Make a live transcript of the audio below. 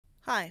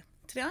Hi,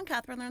 today on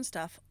Catherine Learns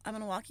Stuff, I'm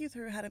going to walk you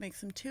through how to make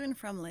some to and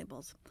from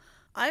labels.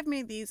 I've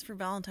made these for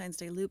Valentine's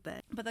Day loot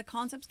bag, but the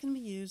concepts can be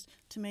used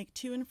to make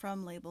to and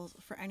from labels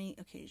for any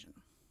occasion.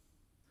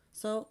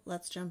 So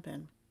let's jump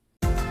in.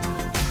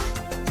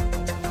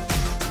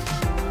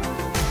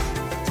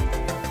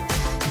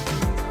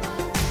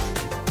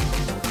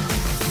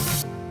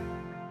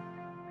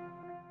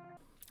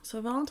 So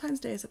Valentine's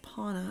Day is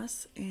upon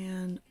us,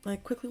 and I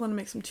quickly want to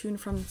make some to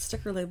and from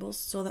sticker labels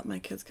so that my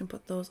kids can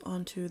put those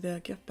onto the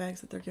gift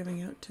bags that they're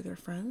giving out to their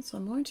friends. So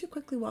I'm going to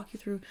quickly walk you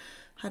through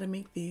how to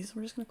make these.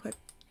 We're just going to click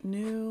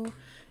new,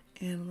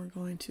 and we're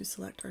going to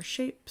select our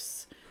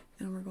shapes,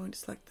 and we're going to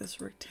select this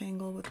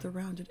rectangle with the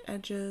rounded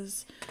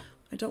edges.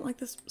 I don't like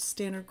this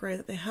standard gray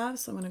that they have,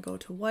 so I'm going to go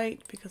to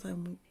white because I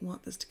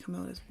want this to come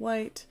out as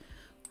white.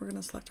 We're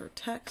going to select our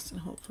text, and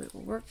hopefully it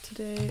will work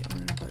today. I'm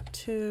going to put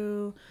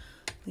 2.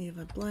 Leave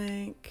a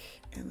blank,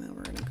 and then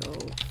we're going to go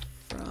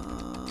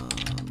from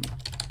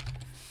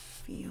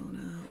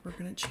Fiona. We're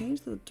going to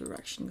change the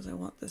direction because I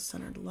want this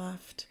centered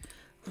left.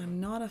 I'm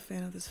not a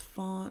fan of this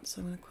font, so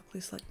I'm going to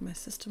quickly select my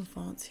system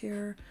fonts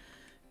here,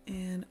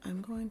 and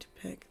I'm going to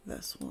pick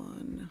this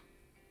one.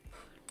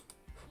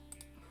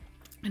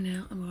 And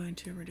now I'm going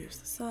to reduce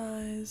the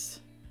size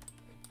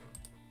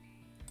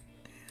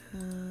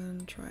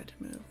and try to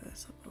move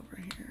this up over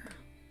here.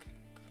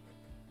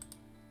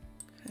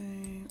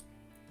 Okay.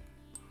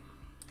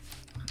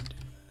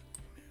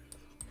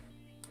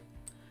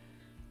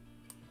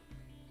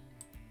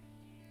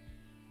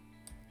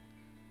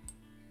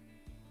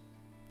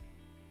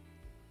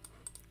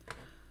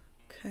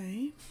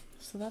 Okay,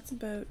 so that's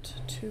about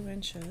 2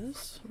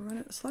 inches. We're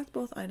going to select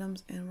both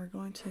items and we're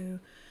going to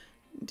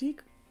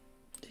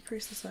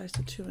decrease the size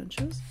to 2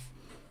 inches.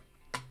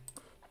 So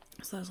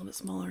that's a little bit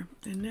smaller.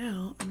 And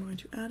now I'm going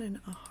to add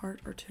in a heart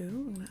or 2.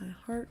 I'm going to add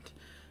a heart,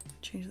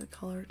 change the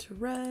color to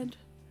red,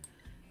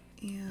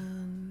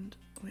 and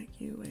make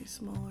you way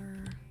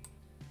smaller.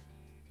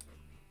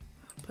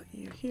 I'll put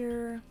you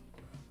here.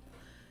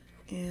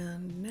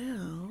 And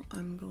now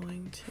I'm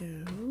going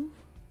to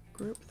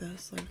group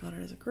this, so I've got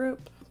it as a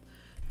group.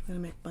 I'm going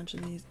to make a bunch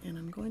of these, and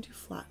I'm going to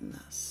flatten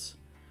this.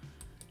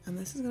 And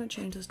this is going to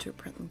change this to a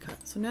print and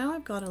cut. So now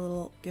I've got a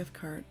little gift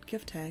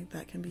tag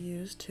that can be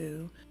used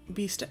to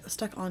be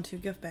stuck onto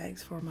gift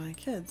bags for my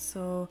kids.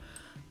 So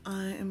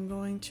I am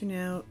going to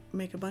now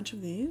make a bunch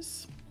of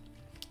these,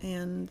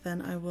 and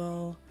then I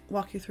will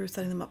walk you through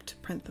setting them up to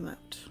print them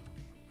out.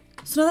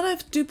 So now that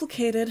I've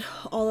duplicated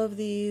all of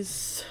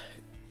these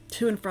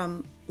to and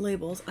from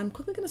labels, I'm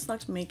quickly going to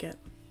select Make It.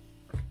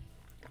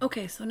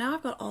 Okay, so now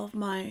I've got all of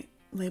my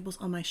labels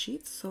on my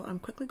sheets, so I'm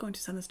quickly going to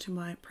send this to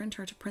my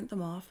printer to print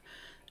them off,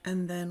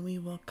 and then we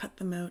will cut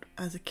them out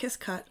as a kiss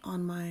cut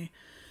on my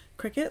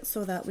Cricut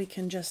so that we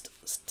can just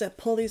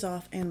pull these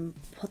off and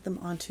put them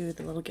onto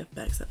the little gift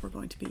bags that we're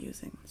going to be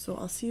using. So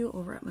I'll see you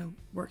over at my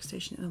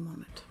workstation in a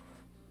moment.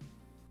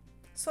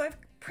 So I've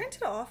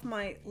printed off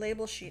my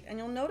label sheet, and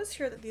you'll notice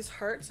here that these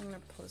hearts, I'm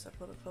going to pull this up a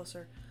little bit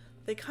closer,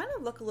 they kind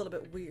of look a little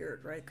bit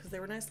weird, right? Because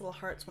they were nice little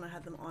hearts when I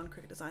had them on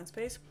Cricut Design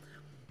Space.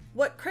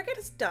 What Cricut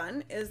has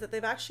done is that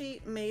they've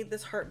actually made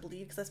this heart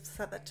bleed, because I've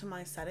set that to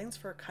my settings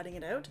for cutting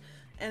it out,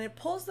 and it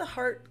pulls the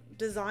heart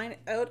design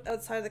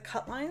outside the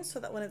cut line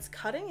so that when it's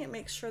cutting, it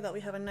makes sure that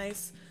we have a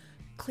nice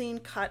clean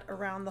cut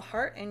around the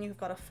heart and you've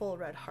got a full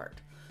red heart.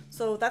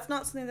 So that's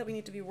not something that we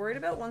need to be worried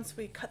about. Once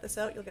we cut this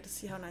out, you'll get to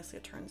see how nicely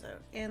it turns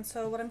out. And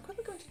so what I'm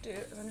quickly going to do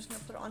is I'm just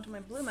going to put it onto my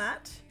blue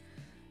mat,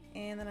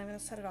 and then I'm going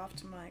to set it off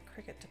to my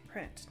Cricut to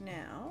print.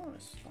 Now,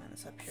 let's line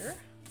this up here.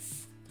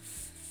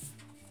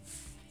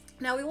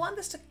 Now we want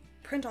this to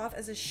print off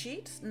as a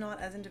sheet, not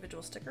as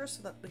individual stickers,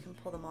 so that we can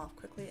pull them off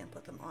quickly and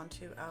put them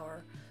onto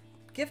our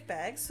gift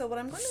bags. So what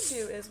I'm going to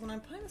do is, when I'm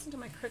putting this into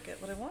my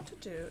Cricut, what I want to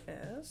do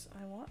is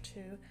I want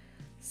to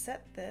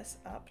set this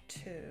up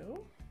to,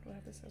 do I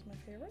have this as my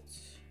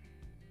favorites?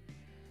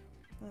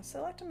 I'm going to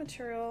select a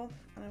material,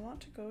 and I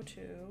want to go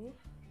to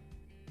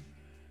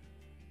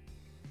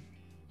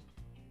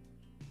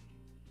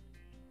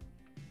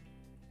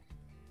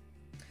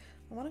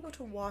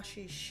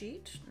washi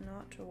sheet,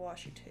 not to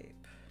washi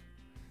tape.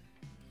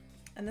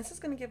 And this is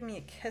going to give me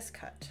a kiss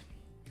cut.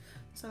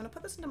 So I'm going to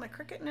put this into my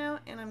Cricut now,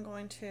 and I'm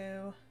going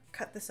to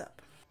cut this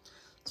up.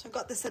 So I've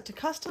got this set to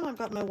custom. I've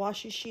got my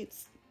washi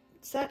sheets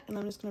set, and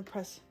I'm just going to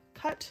press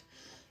cut,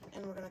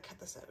 and we're going to cut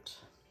this out.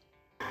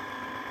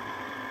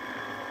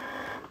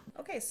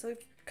 Okay, so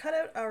we've cut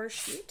out our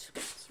sheet.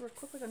 So we're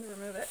quickly going to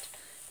remove it.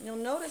 And you'll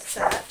notice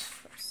that,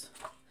 oops,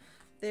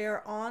 they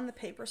are on the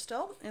paper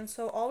still, and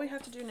so all we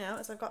have to do now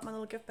is I've got my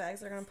little gift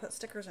bags that I'm going to put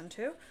stickers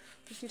into.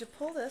 We just need to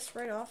pull this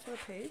right off of the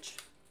page,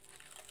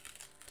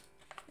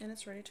 and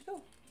it's ready to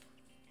go.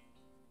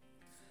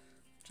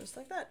 Just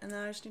like that. And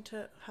then I just need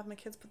to have my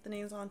kids put the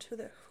names on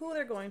to who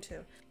they're going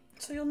to.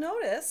 So you'll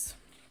notice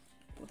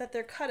that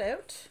they're cut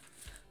out.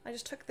 I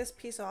just took this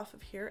piece off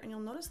of here, and you'll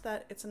notice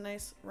that it's a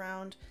nice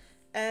round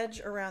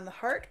edge around the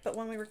heart, but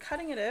when we were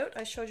cutting it out,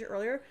 I showed you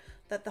earlier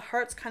that the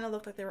hearts kind of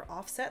looked like they were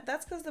offset.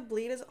 That's because the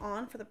bleed is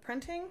on for the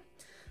printing.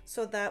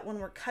 so that when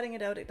we're cutting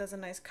it out, it does a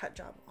nice cut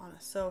job on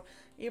us. So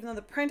even though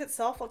the print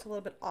itself looked a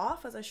little bit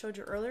off, as I showed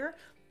you earlier,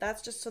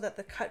 that's just so that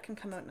the cut can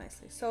come out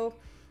nicely. So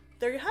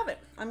there you have it.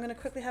 I'm going to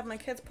quickly have my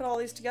kids put all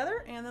these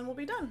together and then we'll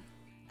be done.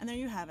 And there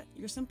you have it.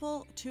 Your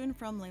simple to and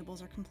from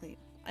labels are complete.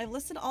 I've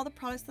listed all the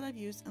products that I've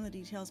used and the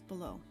details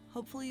below.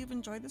 Hopefully you've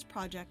enjoyed this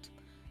project.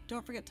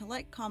 Don't forget to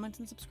like, comment,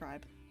 and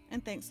subscribe.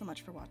 And thanks so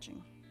much for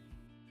watching.